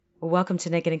Welcome to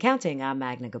Naked and Counting. I'm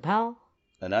Magna Gopal.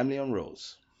 And I'm Leon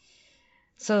Rose.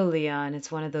 So, Leon,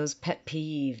 it's one of those pet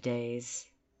peeve days.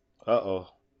 Uh-oh.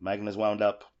 Magna's wound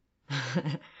up.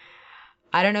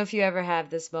 I don't know if you ever have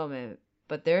this moment,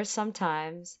 but there's some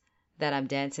times that I'm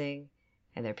dancing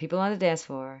and there are people on the dance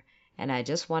floor, and I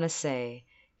just want to say,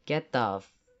 get the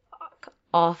fuck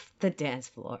off the dance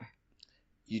floor.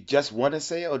 You just want to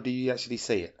say it, or do you actually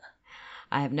say it?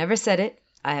 I have never said it.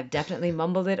 I have definitely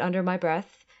mumbled it under my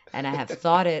breath, and I have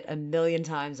thought it a million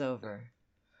times over.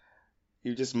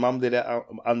 You just mumbled it out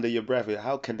under your breath.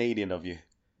 How Canadian of you.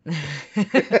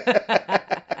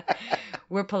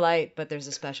 We're polite, but there's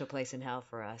a special place in hell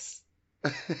for us.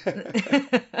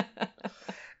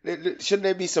 Shouldn't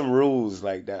there be some rules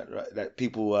like that, right? That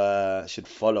people should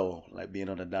follow, like being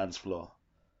on the dance floor?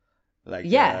 Like,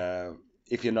 Yeah.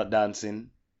 if you're not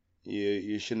dancing,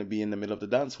 you shouldn't be in the middle of the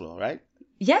dance floor, right?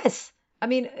 Yes. I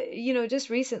mean,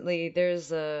 just recently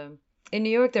there's in New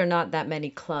York there are not that many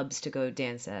clubs to go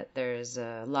dance at. There's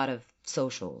a lot of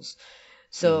socials.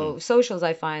 So socials,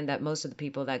 I find that most of the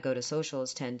people that go to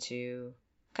socials tend to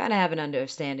kind of have an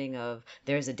understanding of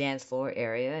there's a dance floor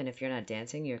area, and if you're not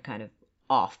dancing, you're kind of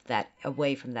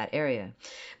away from that area.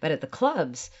 But at the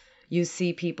clubs, you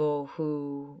see people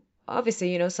who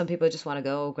obviously, some people just want to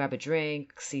go grab a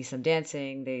drink, see some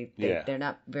dancing. Yeah. They're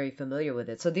not very familiar with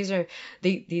it. So these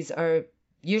are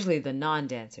usually the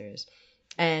non-dancers.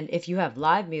 And if you have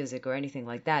live music or anything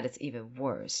like that, it's even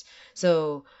worse.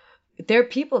 So there are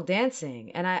people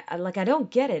dancing, and I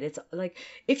don't get it. It's like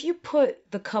if you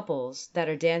put the couples that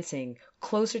are dancing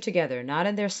closer together, not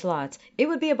in their slots, it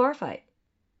would be a bar fight.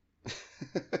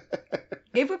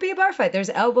 It would be a bar fight. There's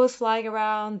elbows flying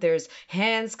around, there's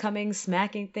hands coming,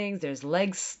 smacking things, there's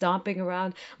legs stomping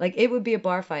around. Like it would be a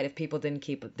bar fight if people didn't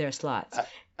keep their slots.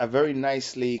 A very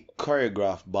nicely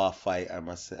choreographed bar fight, I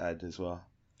must add as well.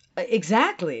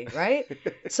 Exactly, right?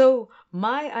 So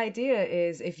my idea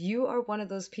is if you are one of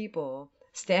those people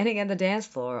standing on the dance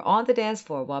floor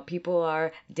while people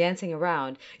are dancing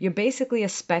around, you're basically a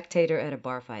spectator at a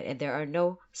bar fight, and there are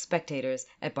no spectators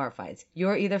at bar fights.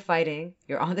 You're either fighting,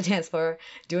 you're on the dance floor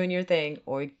doing your thing,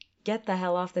 or get the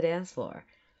hell off the dance floor.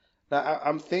 Now,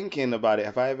 I'm thinking about it.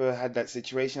 Have I ever had that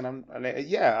situation?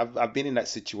 Yeah, I've been in that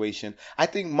situation. I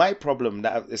think my problem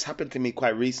that has happened to me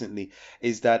quite recently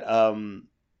is that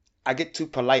I get too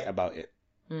polite about it.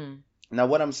 Mm. Now,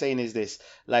 what I'm saying is this,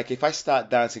 like if I start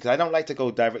dancing, because I don't like to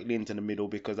go directly into the middle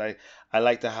because I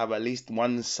like to have at least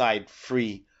one side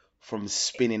free from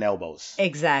spinning elbows,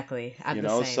 Exactly. I'm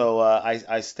the same. so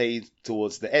I stay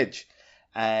towards the edge.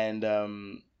 And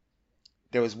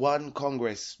there was one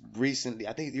congress recently,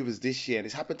 I think it was this year, and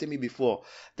it's happened to me before,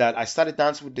 that I started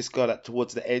dancing with this girl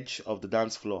towards the edge of the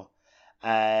dance floor.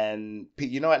 And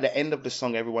at the end of the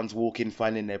song, everyone's walking,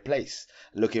 finding their place,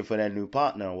 looking for their new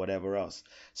partner or whatever else.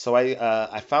 So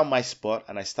I found my spot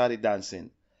and I started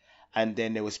dancing. And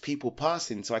then there was people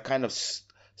passing, so I kind of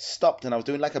stopped, and I was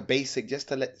doing like a basic just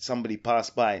to let somebody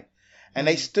pass by. And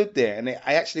they stood there, and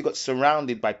I actually got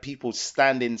surrounded by people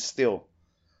standing still.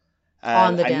 On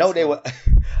And the I know dance they floor. were,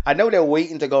 I know they were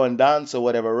waiting to go and dance or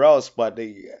whatever else, but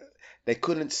they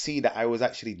couldn't see that I was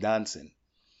actually dancing.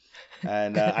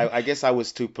 And I guess I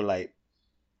was too polite.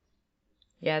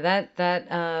 Yeah,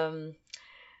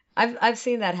 I've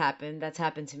seen that happen. That's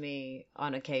happened to me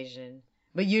on occasion.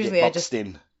 But Get usually boxed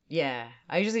in.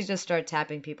 I usually just start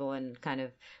tapping people and kind of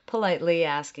politely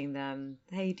asking them,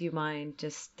 "Hey, do you mind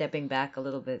just stepping back a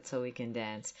little bit so we can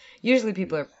dance?" Usually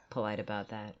people are polite about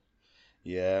that.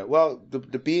 Yeah, well,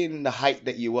 the being the height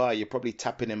that you are, you're probably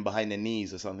tapping him behind the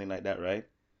knees or something like that, right?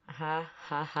 Ha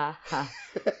ha ha ha.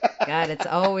 God, it's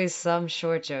always some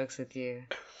short jokes with you.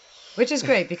 Which is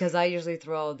great because I usually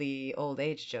throw the old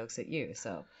age jokes at you,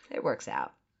 so it works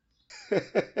out.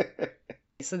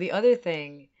 So the other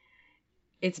thing,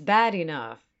 it's bad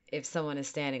enough if someone is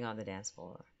standing on the dance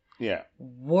floor. Yeah.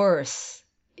 Worse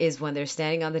is when they're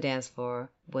standing on the dance floor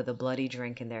with a bloody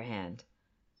drink in their hand.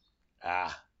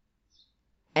 Ah,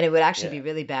 And it would actually yeah. be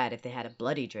really bad if they had a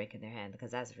bloody drink in their hand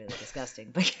because that's really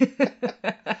disgusting.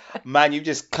 Man, you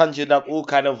just conjured up all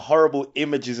kind of horrible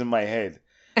images in my head.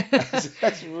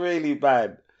 That's really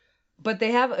bad. But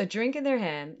they have a drink in their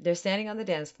hand. They're standing on the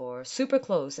dance floor, super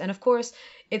close. And of course,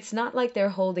 it's not like they're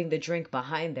holding the drink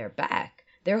behind their back.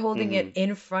 They're holding it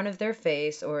in front of their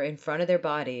face or in front of their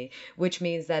body, which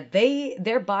means that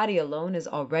their body alone is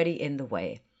already in the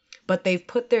way. But they've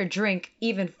put their drink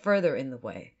even further in the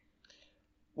way.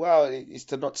 Well, it's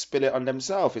to not spill it on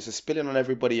themselves. It's to spill it on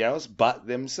everybody else but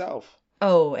themselves.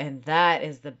 Oh, and that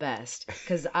is the best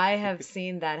because I have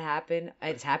seen that happen.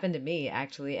 It's happened to me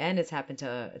actually, and it's happened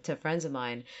to friends of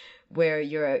mine where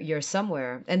you're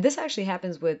somewhere, and this actually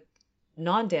happens with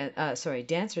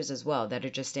dancers as well that are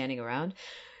just standing around.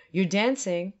 You're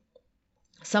dancing,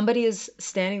 somebody is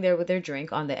standing there with their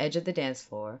drink on the edge of the dance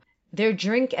floor. Their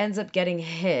drink ends up getting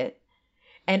hit,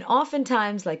 and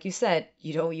oftentimes, like you said,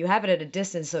 you have it at a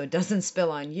distance so it doesn't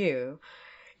spill on you.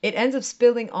 It ends up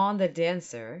spilling on the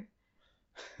dancer.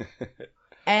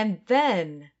 And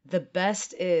then the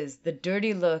best is the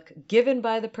dirty look given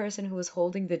by the person who was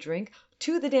holding the drink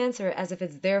to the dancer as if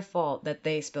it's their fault that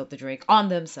they spilled the drink on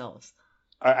themselves.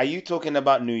 Are you talking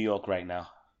about New York right now?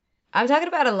 I'm talking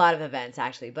about a lot of events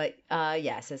actually, but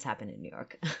yes, it's happened in New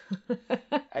York.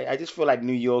 I just feel like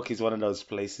New York is one of those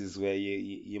places where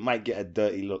you might get a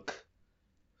dirty look.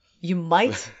 You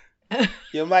might?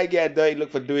 You might get a dirty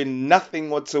look for doing nothing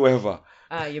whatsoever.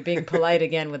 You're being polite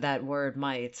again with that word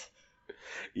might.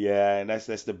 Yeah, and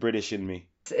that's the British in me.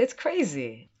 It's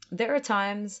crazy. There are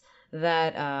times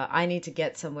that I need to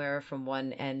get somewhere from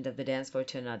one end of the dance floor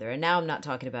to another. And now I'm not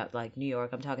talking about like New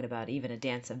York. I'm talking about even a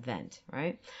dance event,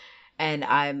 right? And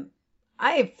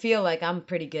I feel like I'm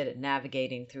pretty good at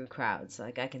navigating through crowds.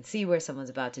 Like I can see where someone's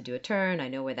about to do a turn. I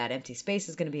know where that empty space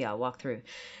is going to be. I'll walk through.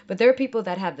 But there are people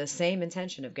that have the same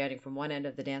intention of getting from one end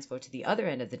of the dance floor to the other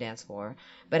end of the dance floor,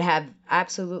 but have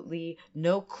absolutely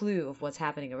no clue of what's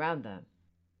happening around them.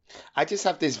 I just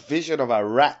have this vision of a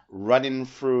rat running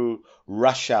through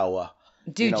rush hour.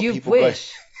 Dude, you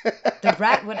wish. The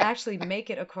rat would actually make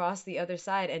it across the other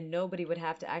side and nobody would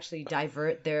have to actually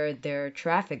divert their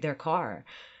traffic, their car.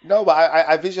 No, but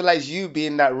I visualize you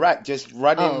being that rat just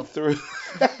running through.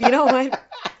 You know what?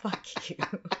 Fuck you.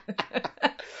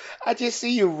 I just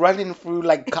see you running through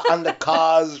like under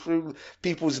cars, through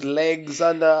people's legs,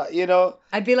 under,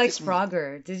 I'd be like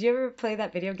Frogger. Did you ever play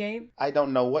that video game? I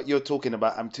don't know what you're talking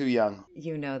about. I'm too young.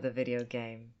 You know the video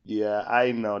game. Yeah,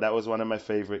 I know. That was one of my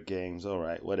favorite games. All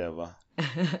right, whatever.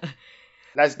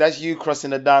 That's you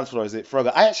crossing the dance floor, is it,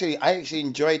 Frogger? I actually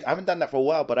enjoyed. I haven't done that for a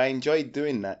while, but I enjoyed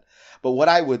doing that. But what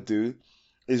I would do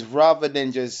is rather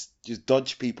than just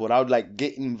dodge people, I would like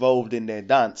get involved in their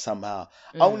dance somehow.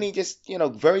 Only just,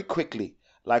 very quickly.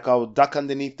 Like I'll duck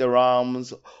underneath their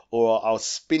arms or I'll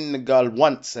spin the girl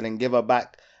once and then give her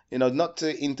back. Not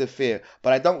to interfere.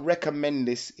 But I don't recommend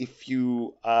this if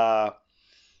you are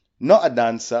not a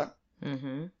dancer.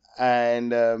 Mm-hmm.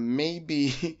 And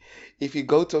maybe if you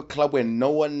go to a club where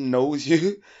no one knows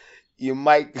you, you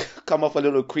might come off a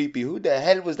little creepy. Who the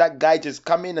hell was that guy just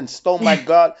come in and stole my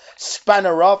girl, span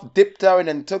her off, dipped her in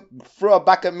and threw her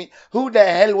back at me? Who the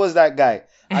hell was that guy?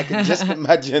 I can just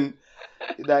imagine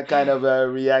that kind of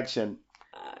reaction.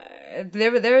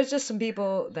 There is just some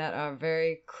people that are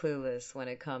very clueless when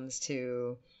it comes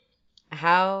to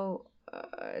how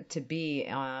to be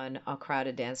on a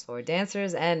crowded dance floor.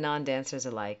 Dancers and non-dancers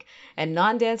alike. And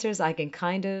non-dancers, I can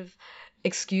kind of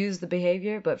excuse the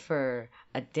behavior, but for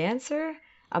a dancer,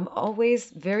 I'm always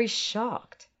very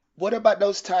shocked. What about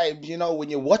those times, when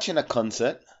you're watching a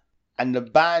concert and the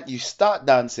band, you start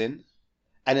dancing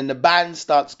and then the band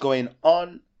starts going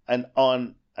on and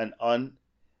on and on,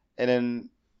 and then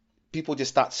people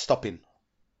just start stopping?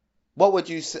 What would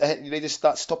you say? They just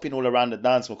start stopping all around the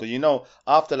dance floor because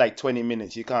after like 20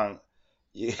 minutes you can't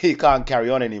carry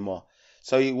on anymore.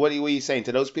 So what are you saying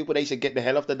to those people? They should get the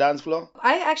hell off the dance floor?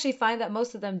 I actually find that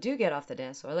most of them do get off the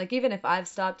dance floor. Like even if I've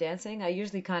stopped dancing, I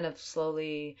usually kind of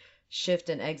slowly shift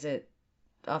and exit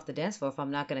off the dance floor if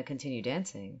I'm not going to continue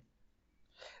dancing.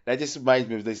 That just reminds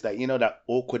me of this, that that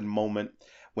awkward moment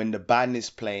when the band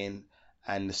is playing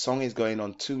and the song is going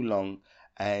on too long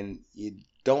and you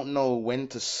don't know when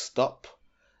to stop,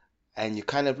 and you're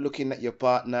kind of looking at your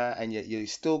partner and you're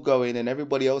still going and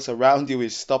everybody else around you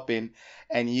is stopping,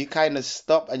 and you kind of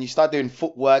stop and you start doing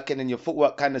footwork, and then your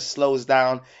footwork kind of slows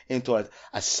down into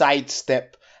a side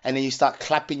step, and then you start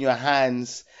clapping your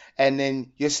hands, and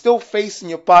then you're still facing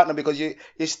your partner because you're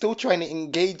still trying to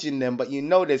engage in them, but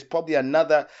there's probably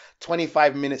another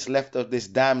 25 minutes left of this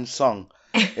damn song.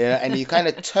 Yeah, and you kind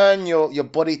of turn your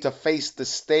body to face the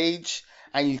stage,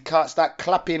 and you can't start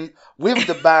clapping with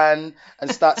the band and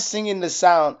start singing the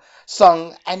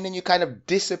song, and then you kind of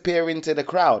disappear into the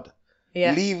crowd,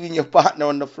 leaving your partner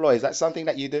on the floor. Is that something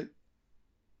that you do?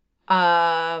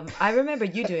 I remember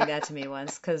you doing that to me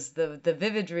once, because the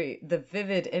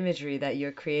vivid imagery that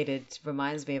you created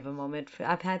reminds me of a moment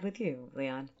I've had with you,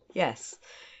 Leon. Yes.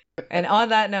 And on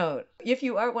that note, if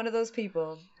you are one of those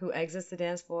people who exits the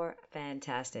dance floor,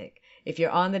 fantastic. If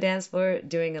you're on the dance floor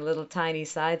doing a little tiny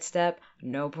sidestep,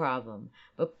 no problem.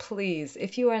 But please,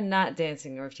 if you are not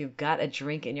dancing or if you've got a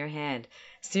drink in your hand,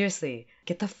 seriously,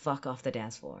 get the fuck off the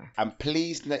dance floor. And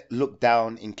please look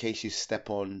down in case you step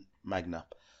on Magna.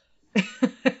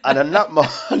 And I'm not more.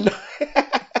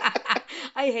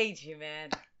 I hate you, man.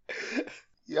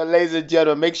 Yeah, ladies and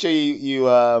gentlemen, make sure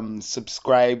you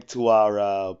subscribe to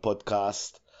our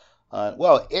podcast.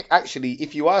 Well, actually,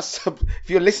 if you are if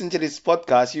you're listening to this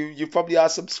podcast, you probably are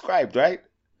subscribed, right?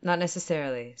 Not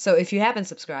necessarily. So if you haven't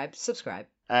subscribed, subscribe.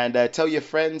 And tell your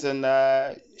friends and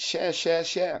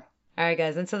share. All right,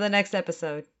 guys. Until the next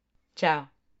episode. Ciao.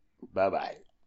 Bye bye.